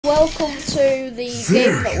welcome to the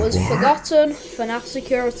game that was forgotten, FNAF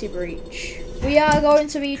Security Breach. We are going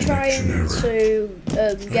to be trying to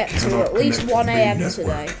get to at least 1 AM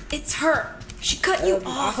today. It's her. She cut you off.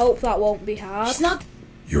 I hope that won't be hard. She's not.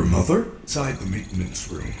 Your mother? Inside the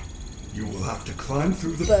maintenance room. You will have to climb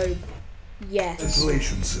through the Boom. Yes.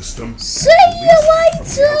 ventilation system. See you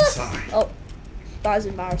later! Oh, that is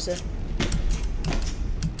embarrassing.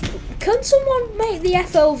 Can someone make the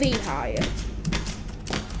FOV higher?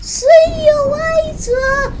 See you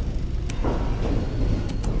later!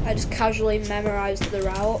 I just casually memorized the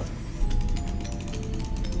route.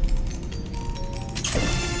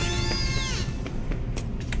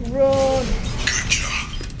 Run! Good job.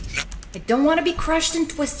 I don't want to be crushed and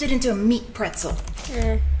twisted into a meat pretzel.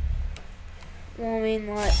 Yeah. Well, I mean,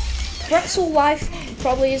 like, pretzel life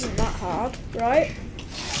probably isn't that hard, right?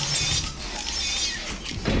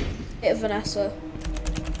 Hit Vanessa.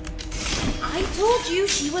 I told you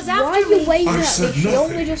she was after Why are me. you waving I at me? said She nothing.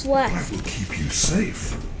 only just left. I will keep you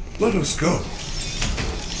safe. Let us go.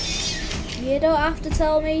 You don't have to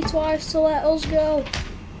tell me twice to let us go.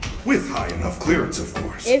 With high enough clearance, of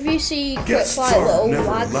course. If you see quick Guests like are little never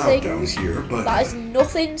lad allowed down things, here, but that is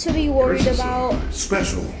nothing to be worried this is a about.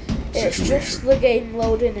 special It's situation. just the game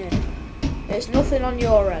loading in. It's nothing on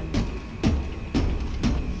your end.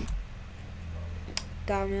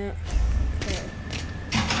 Damn it.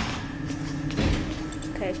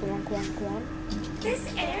 Okay, come on, come on, come on.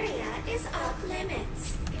 This area is off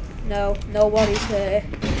limits. No, nobody's here.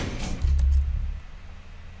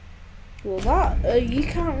 Well, that you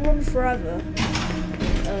can't run forever.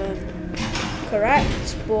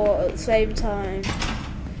 Correct, but at the same time,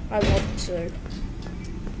 I want to.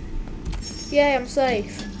 Yay, I'm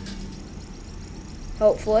safe.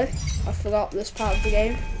 Hopefully, I forgot this part of the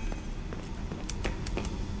game.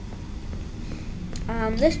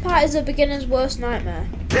 And this part is a beginner's worst nightmare.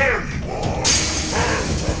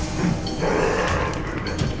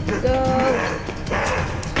 Go.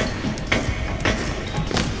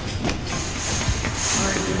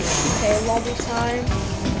 Okay, lobby time.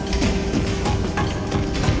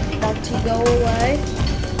 Monty, go away.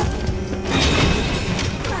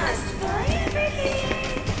 Must forever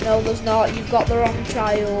here. No, there's not. You've got the wrong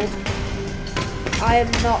child. I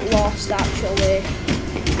am not lost, actually.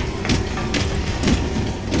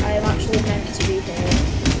 I am actually meant to be here.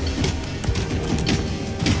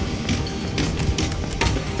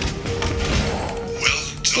 Well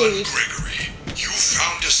done, Please. Gregory. You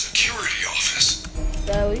found a security office.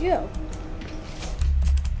 There we go.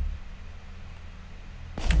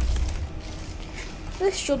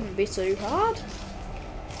 This shouldn't be too hard.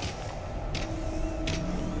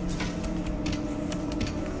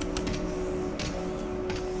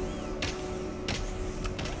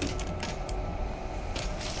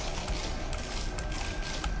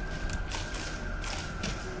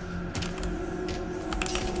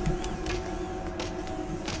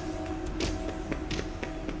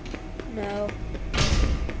 No.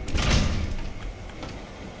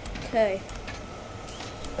 Okay.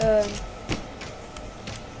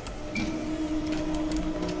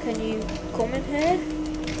 Can you come in here?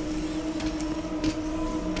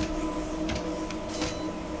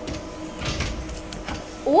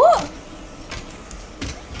 What?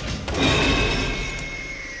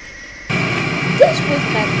 This was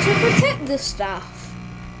meant to protect the staff.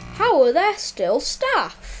 How are there still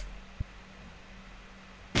staff?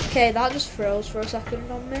 Okay, that just froze for a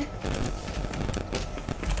second on me.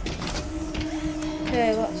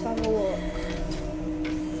 Okay, let's have a look.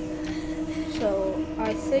 So,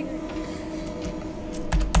 I think...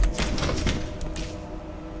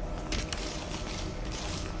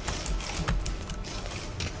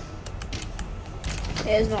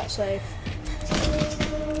 it is not safe.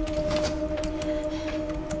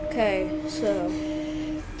 Okay, so...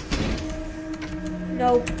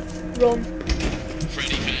 no, run.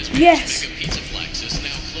 Yes!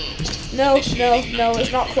 No,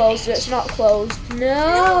 it's not closed, it's not closed.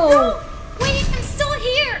 No! Wait, I'm still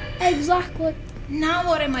here. Exactly. Now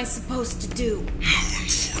what am I supposed to do? How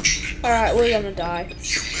unfortunate. Alright, we're gonna die. You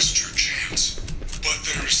missed your chance. But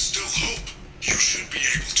there is still hope. You should be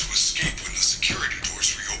able to escape when the security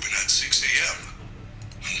doors reopen at 6 AM.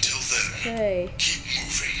 Until then, Okay. keep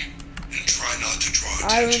moving and try not to draw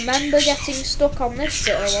I attention remember to yourself. getting stuck on this If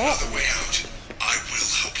bit there a is lot. another way out, I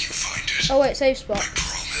will help you find it. Oh wait, save I spot.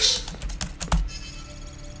 promise.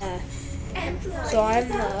 There. Employees So I'm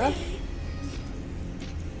there. only.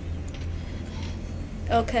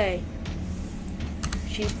 Okay.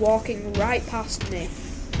 She's walking right past me.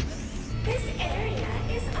 This area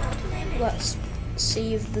is off limits. Let's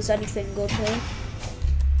see if there's anything good here.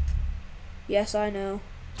 Yes, I know.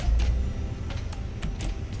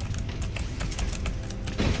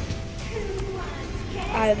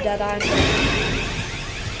 I am dead, I am dead.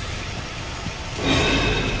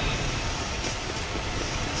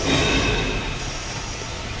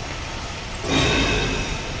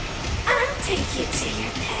 I'll take you to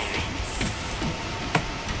your parents.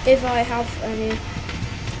 If I have any.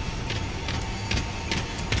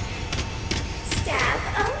 Stab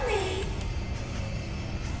only.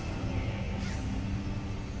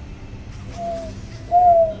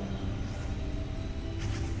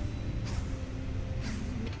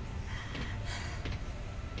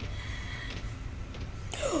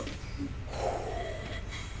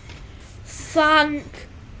 Thank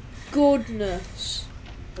goodness.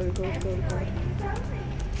 Good.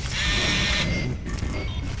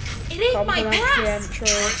 It ain't my Complimentary pass! entry.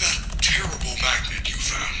 Try that terrible magnet you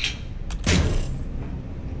found.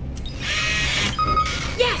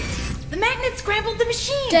 Yes! The magnet scrambled the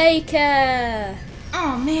machine! Daycare.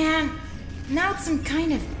 Oh man, now it's some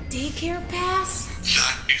kind of daycare pass?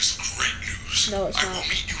 That is great news. No, it's I not. will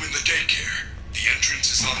meet you in the daycare. The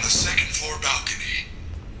entrance is on the second floor balcony.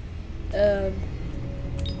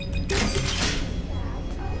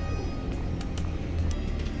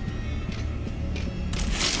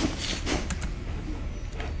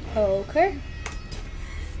 Okay.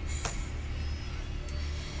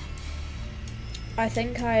 I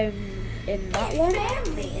think I'm in that one.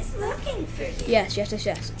 Family is looking for you. Yes.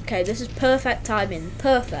 Okay, this is perfect timing.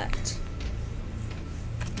 Perfect.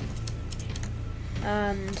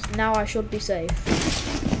 And now I should be safe.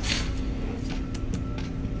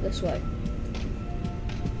 This way.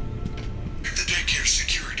 At the daycare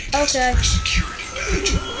security desk Okay. for a security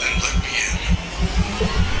badge, then let me in.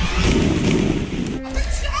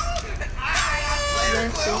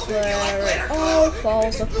 This is where it all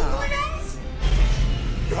falls apart.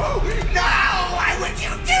 No! Why would you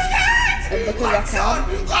do that? And because Lights I can.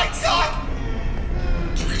 on! Lights on!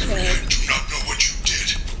 Gregory, I do not know what you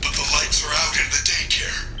did, but the lights are out in the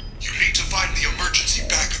daycare. You need to find the emergency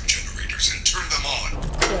backup generators and turn them on.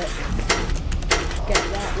 Quick. Get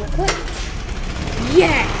that real quick.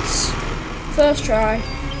 Yes! First try.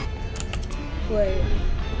 Wait.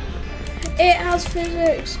 It has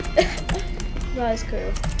physics. That is cool.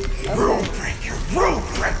 Rule Okay. breaker! Rule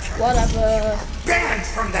breaker! Whatever. Banned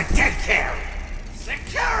from the daycare!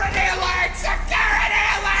 Security alert! Security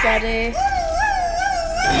alert! Freddy.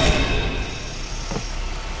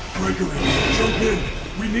 Gregory, jump in.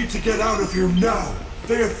 We need to get out of here now.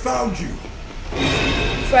 They have found you.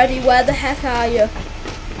 Freddy, where the heck are you?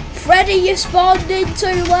 Freddy, you spawned in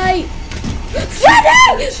too late.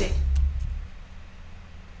 Freddy!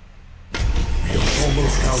 We are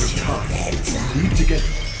almost out of time. We need to get...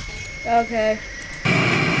 Okay. He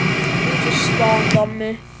just spawned on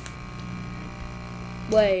me.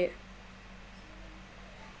 Wait.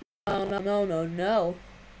 No. No.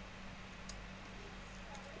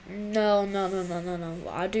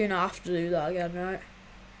 I do not have to do that again, right?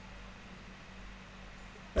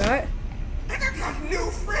 Right? I got new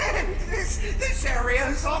friends! This area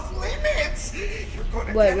is off limits! You're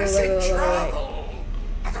gonna Wait, get us wait, in wait, wait, wait. trouble!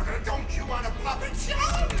 Don't you want a puppet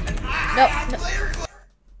show? No.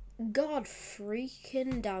 God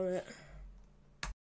freaking damn it.